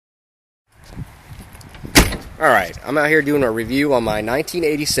Alright, I'm out here doing a review on my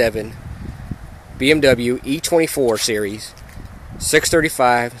 1987 BMW E24 series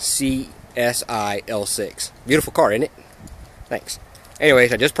 635 CSI L6. Beautiful car, isn't it? Thanks.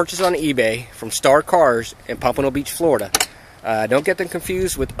 Anyways, I just purchased it on eBay from Star Cars in Pampano Beach, Florida. Don't get them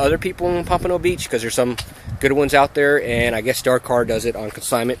confused with other people in Pampano Beach, because there's some good ones out there, and I guess Star Car does it on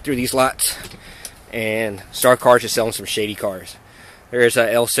consignment through these lots. And Star Cars is selling some shady cars. There's a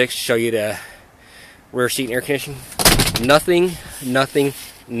L6 to show you the rear seat and air conditioning. Nothing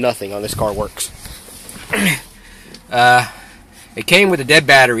on this car works. It came with a dead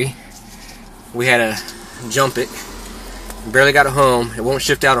battery. We had to jump it. Barely got it home. It won't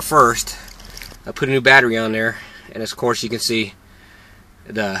shift out at first. I put a new battery on there, and of course you can see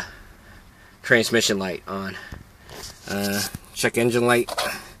the transmission light on. Check engine light.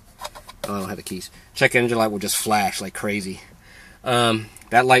 Oh, I don't have the keys. Check engine light will just flash like crazy.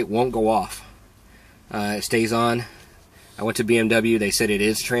 That light won't go off. It stays on. I went to BMW. They said it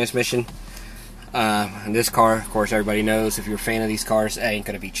is transmission. And this car, of course, everybody knows, if you're a fan of these cars, it ain't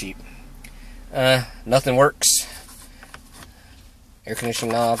gonna be cheap. Nothing works. Air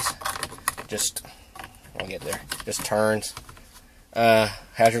conditioning knobs, just, I'll get there, just turns.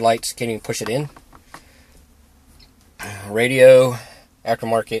 Hazard lights, can't even push it in. Radio,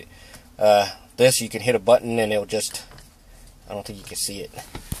 aftermarket. This, you can hit a button and it'll just, I don't think you can see it.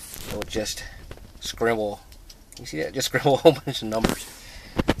 It'll just scribble. You see that? Just scribble a whole bunch of numbers.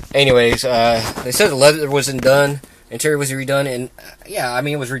 Anyways, they said the leather wasn't done, interior was redone, and yeah, I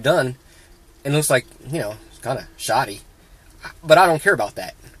mean, it was redone. It looks like, you know, it's kind of shoddy. But I don't care about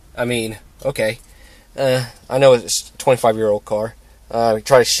that. I mean, okay. I know it's a 25-year-old car. We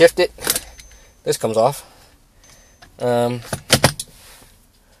try to shift it. This comes off.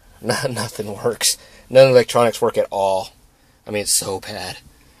 Nothing works. None of the electronics work at all. I mean, it's so bad.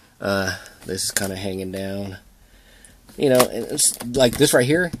 This is kind of hanging down. You know, it's like this right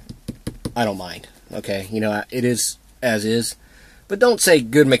here, I don't mind. Okay, you know, it is as is. But don't say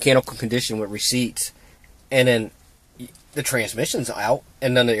good mechanical condition with receipts, and then the transmission's out,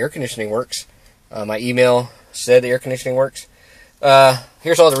 and none of the air conditioning works. My email said the air conditioning works.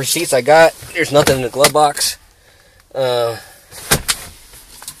 Here's all the receipts I got. There's nothing in the glove box. And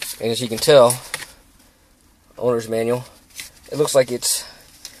as you can tell, owner's manual, it looks like it's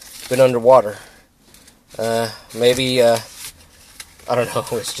been underwater. Maybe, I don't know,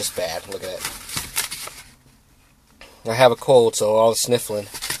 it's just bad. Look at that. I have a cold, so all the sniffling.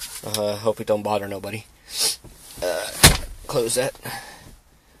 Hope it don't bother nobody. Close that.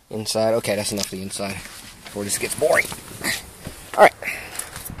 Inside. Okay, that's enough of the inside before this gets boring. Alright.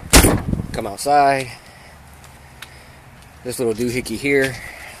 Come outside. This little doohickey here.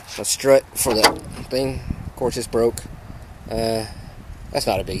 A strut for the thing. Of course, it's broke. That's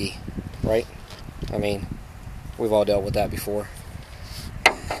not a biggie, right? I mean, we've all dealt with that before.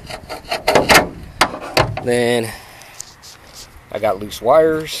 Then I got loose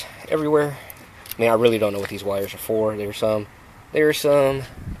wires everywhere. I mean, I really don't know what these wires are for. There's some, there's some,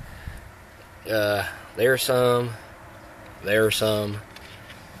 there's some, there's some.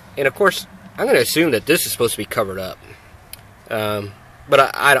 And of course, I'm going to assume that this is supposed to be covered up.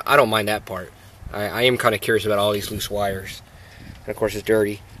 But I don't mind that part. I am kind of curious about all these loose wires. And of course, it's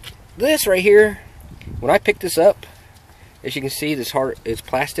dirty. This right here, when I picked this up, as you can see, this heart is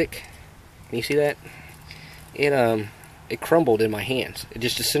plastic. Can you see that? It crumbled in my hands. It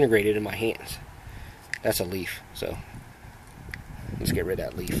just disintegrated in my hands. That's a leaf, so let's get rid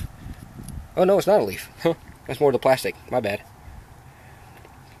of that leaf. Oh no, it's not a leaf. That's more of the plastic. My bad.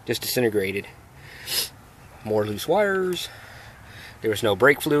 Just disintegrated. More loose wires. There was no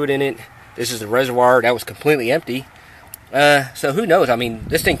brake fluid in it. This is the reservoir. That was completely empty. So who knows? I mean,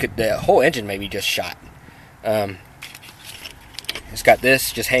 this thing could, the whole engine maybe just shot. It's got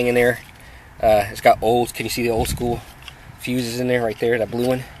this just hanging there. It's got old, can you see the old school fuses in there right there, that blue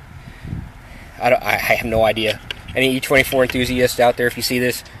one? I have no idea. Any E24 enthusiasts out there, if you see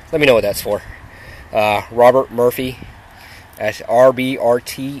this, let me know what that's for. Robert Murphy, that's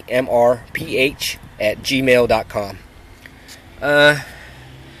RBRTMRPH@gmail.com. Of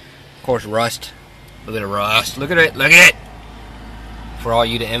course, rust. Look at the rust. Look at it. Look at it. For all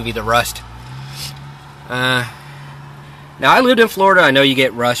you to envy the rust. Now, I lived in Florida. I know you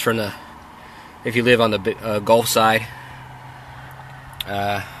get rust from the, if you live on the Gulf side.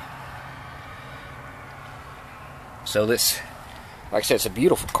 So this, like I said, it's a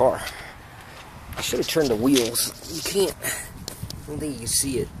beautiful car. I should have turned the wheels. You can't. I don't think you can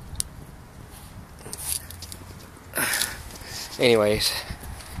see it. Anyways,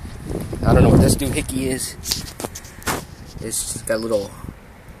 I don't know what this doohickey is. It's got a little,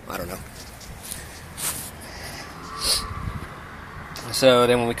 I don't know. So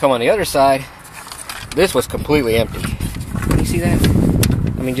then when we come on the other side, this was completely empty. Can you see that?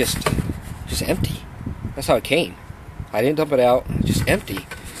 I mean, just empty. That's how it came. I didn't dump it out, just empty.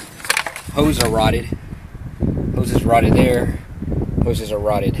 Hoses are rotted. Hoses rotted there. Hoses are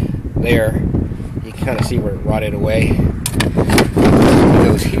rotted there. You can kind of see where it rotted away. It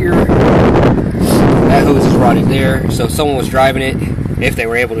goes here. That hose is rotted there. So if someone was driving it, if they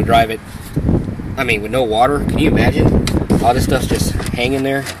were able to drive it, I mean, with no water, can you imagine? All this stuff's just hanging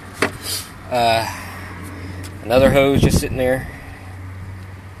there. Another hose just sitting there.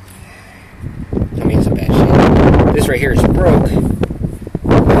 I mean, it's in bad shape. This right here is broke.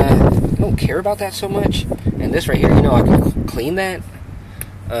 I don't care about that so much. And this right here, you know, I can clean that.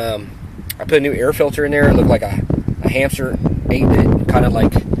 I put a new air filter in there. It looked like a hamster ate it, kind of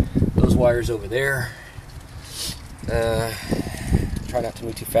like those wires over there. Try not to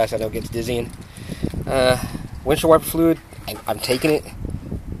move too fast. I know it gets dizzying. Windshield wiper fluid, I'm taking it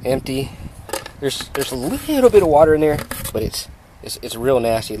empty. There's a little bit of water in there, but it's real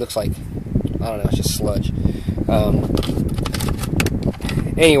nasty. It looks like, I don't know, it's just sludge.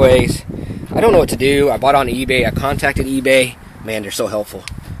 Anyways, I don't know what to do. I bought on eBay. I contacted eBay. Man, they're so helpful.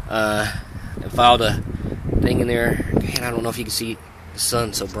 I filed a thing in there. Man, I don't know if you can see the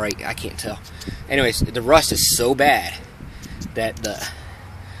sun so bright. I can't tell. Anyways, the rust is so bad that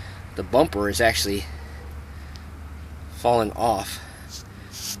the bumper is actually falling off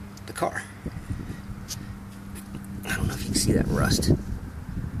the car. I don't know if you can see that rust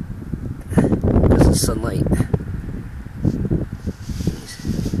because of the sunlight.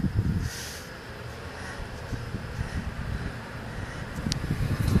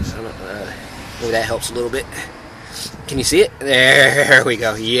 Maybe that helps a little bit. Can you see it? There we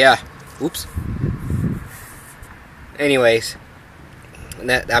go. Yeah. Oops. Anyways, and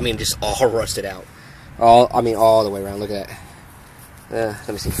that, I mean, just all rusted out. All the way around. Look at that. Let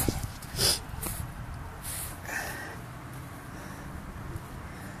me see.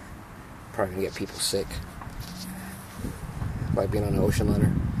 Probably gonna get people sick. Like being on an ocean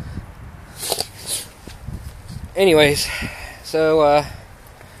liner. Anyways, so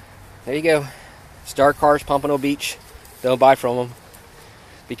there you go. Star Cars Pampano Beach. Don't buy from them.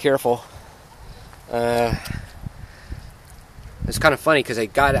 Be careful. It's kind of funny because I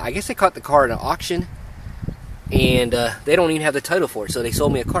guess they caught the car at an auction, and they don't even have the title for it, so they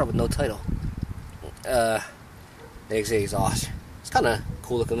sold me a car with no title. The exhaust. It's kind of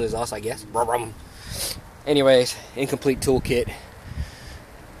cool looking exhaust, I guess. Anyways, incomplete toolkit.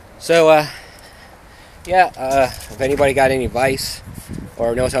 So, yeah, if anybody got any advice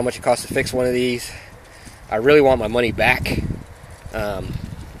or knows how much it costs to fix one of these, I really want my money back,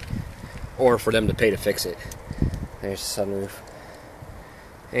 or for them to pay to fix it. There's the sunroof.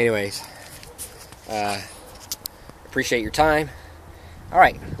 Anyways, appreciate your time.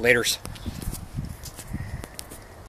 Alright, laters.